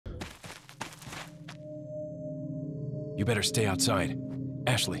You better stay outside.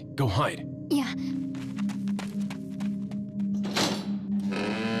 Ashley, go hide. Yeah.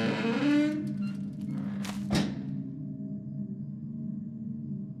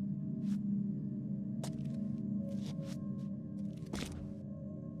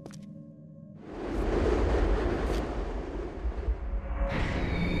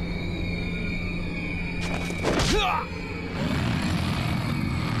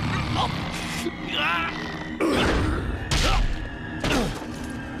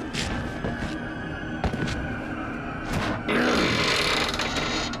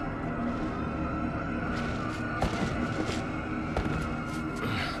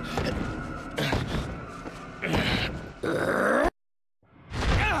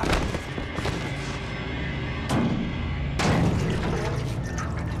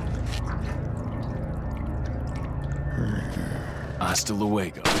 Hasta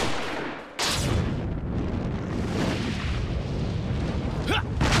luego.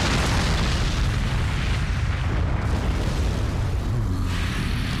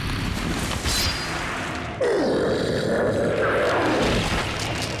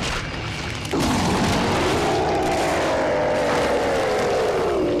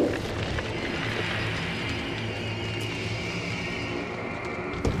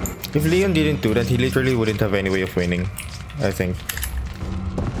 If Leon didn't do that, he literally wouldn't have any way of winning, I think.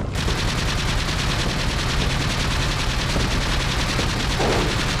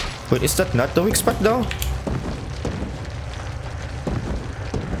 Wait, is that not the weak spot though?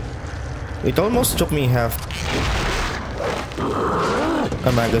 It almost took me half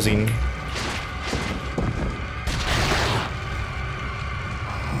a magazine.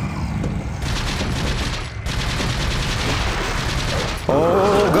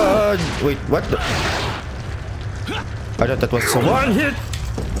 Oh god! Wait, what the? I thought that was a one hit!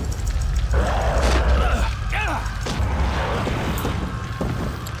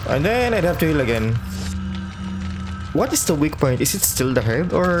 And then I'd have to heal again. What is the weak point? Is it still the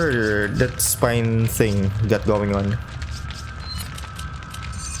head or that spine thing got going on?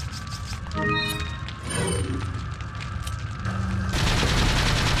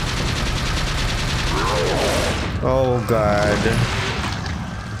 Oh god.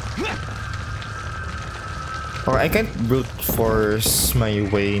 Or I can't brute force my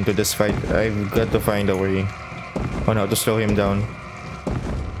way into this fight. I've got to find a way on how to slow him down.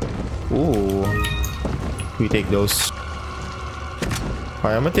 Ooh. We take those.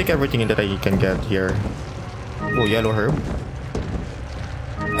 Alright, I'm gonna take everything that I can get here. Oh, yellow herb.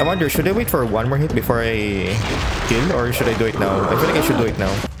 I wonder, should I wait for one more hit before I kill, or should I do it now? I feel like I should do it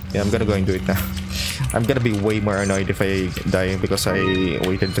now. Yeah, I'm gonna go and do it now. I'm gonna be way more annoyed if I die because I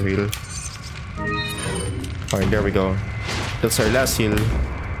waited to heal. Alright, there we go. That's our last heal.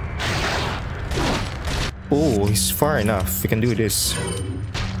 Oh, he's far enough. We can do this.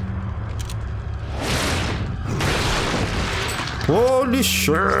 Holy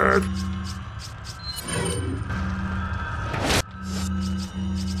shit!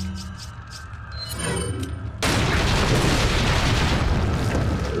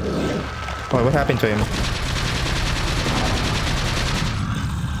 Oh, what happened to him?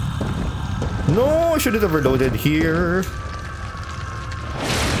 No, I should have overloaded here.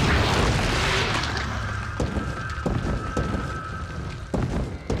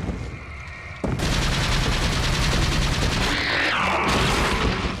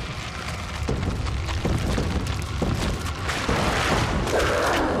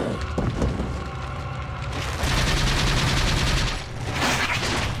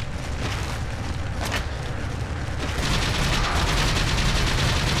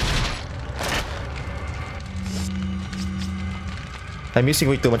 I'm using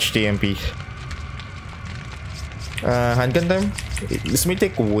way too much TMP. Handgun time? This may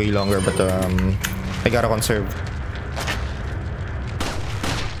take way longer, but I gotta conserve.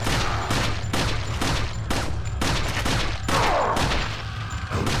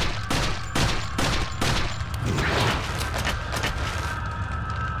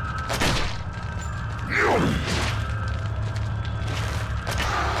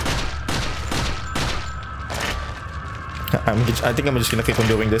 I think I'm just gonna keep on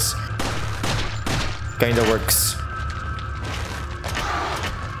doing this. Kinda works.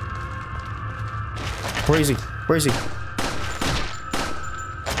 Where is he? Where is he?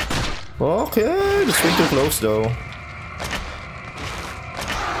 Okay, this way too close though.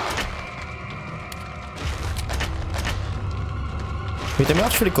 Wait, am I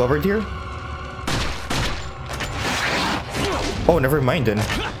actually covered here? Oh, never mind then.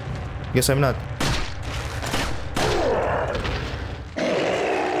 Guess I'm not.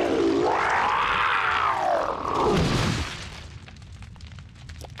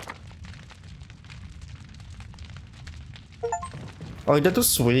 Oh, that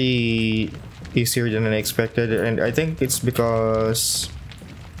was way easier than I expected, and I think it's because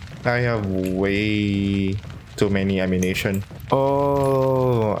I have way too many ammunition.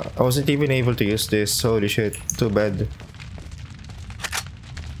 Oh, I wasn't even able to use this. Holy shit, too bad.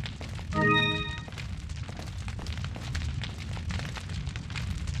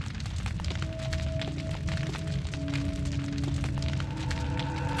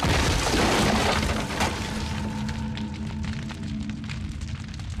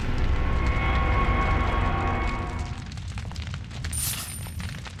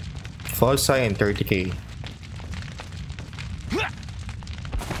 False sign 30k.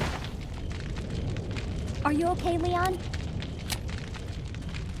 Are you okay, Leon?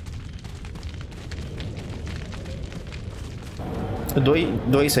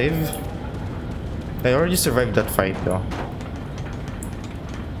 Do I save? I already survived that fight though.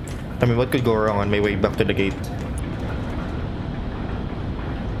 I mean, what could go wrong on my way back to the gate?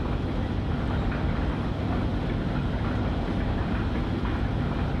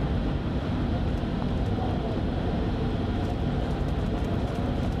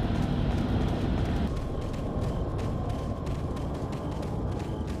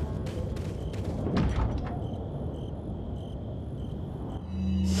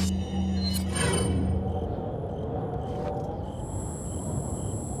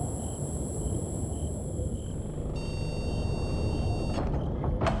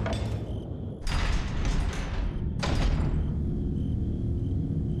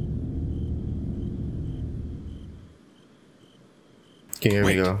 Okay, here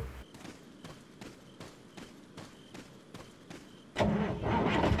we go.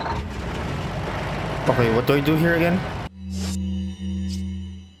 Okay, what do I do here again?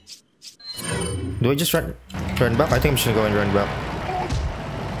 Do I just run back? I think I'm just gonna go and run back.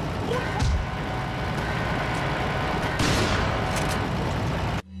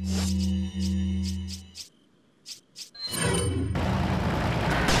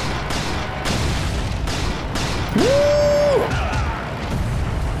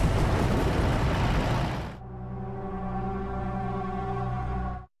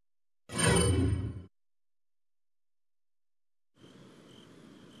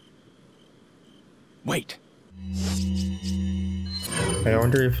 Wait. I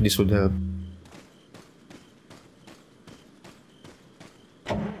wonder if this would help.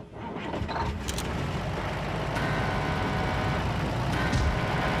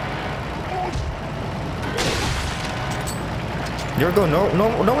 There we go.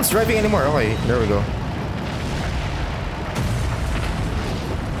 No one's driving anymore. Okay, there we go.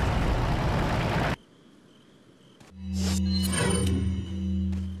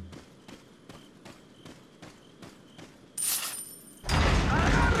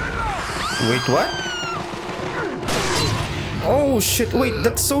 Wait, what? Oh shit, wait,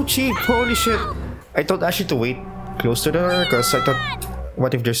 that's so cheap. Holy shit. I thought actually to wait close to the door because I thought,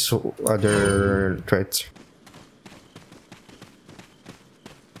 what if there's other threats?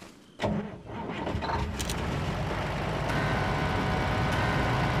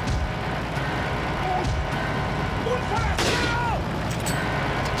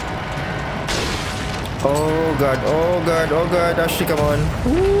 Oh god, oh god, oh god, Ashley, come on.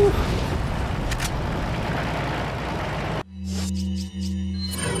 Woo.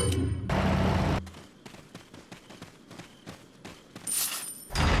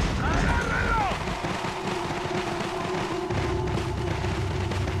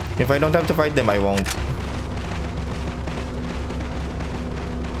 If I don't have to fight them, I won't.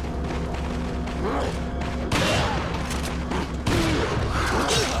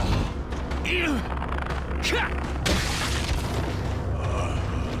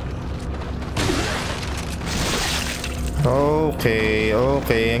 Okay,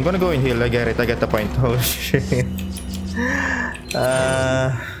 okay. I'm gonna go and heal. I get it. I get the point. Oh shit.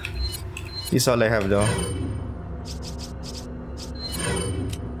 This is all I have though.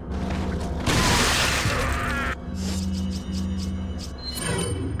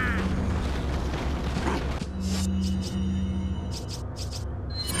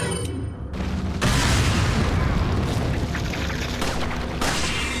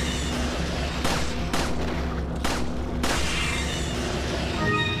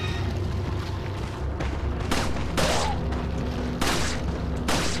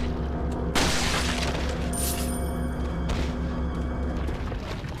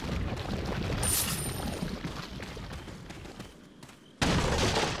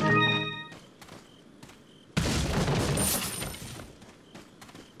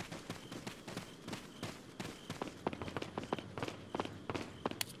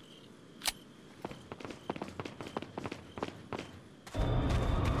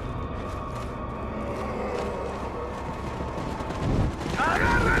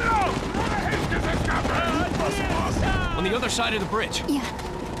 On the other side of the bridge. Yeah.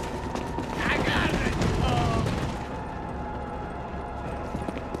 I got it!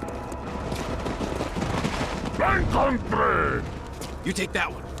 Encontré! You take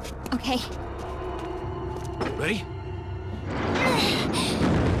that one. Okay. Ready?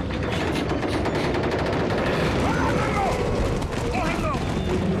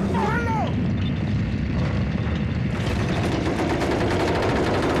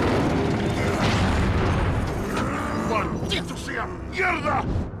 ¡Maldito sea! ¡Mierda!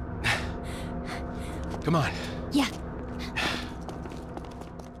 Come on. Yeah.